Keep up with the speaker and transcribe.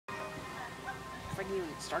I can even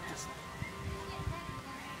start this thing.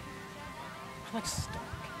 I'm like stuck.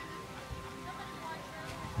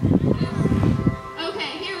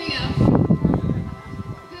 Okay, here we go.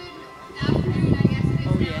 Good afternoon, I guess it is.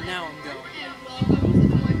 Oh yeah, now I'm going. And welcome to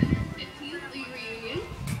the 115th League Reunion.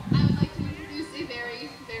 I would like to introduce a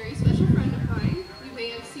very, very special friend of mine. You may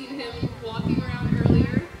have seen him walking around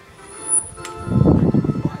earlier.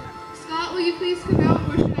 Scott, will you please come out,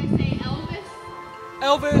 or should I say Elvis?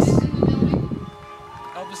 Elvis! Is in the building.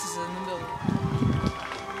 Elvis is in the building.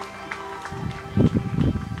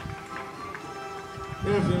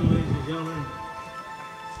 Good afternoon, ladies and gentlemen.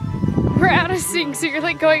 We're out of sync, so you're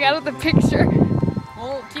like going out of the picture.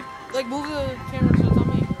 Well, keep, like, move the camera so it's on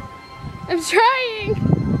me. I'm trying.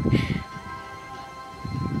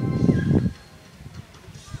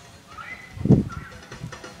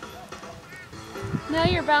 Now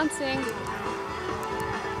you're bouncing.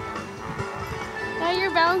 Now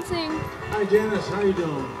you're bouncing. Hi, Janice. How you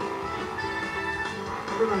doing?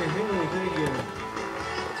 Everybody, Henry, thank you.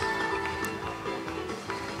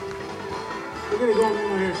 We're gonna go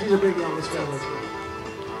over here. She's a big Elvis fan.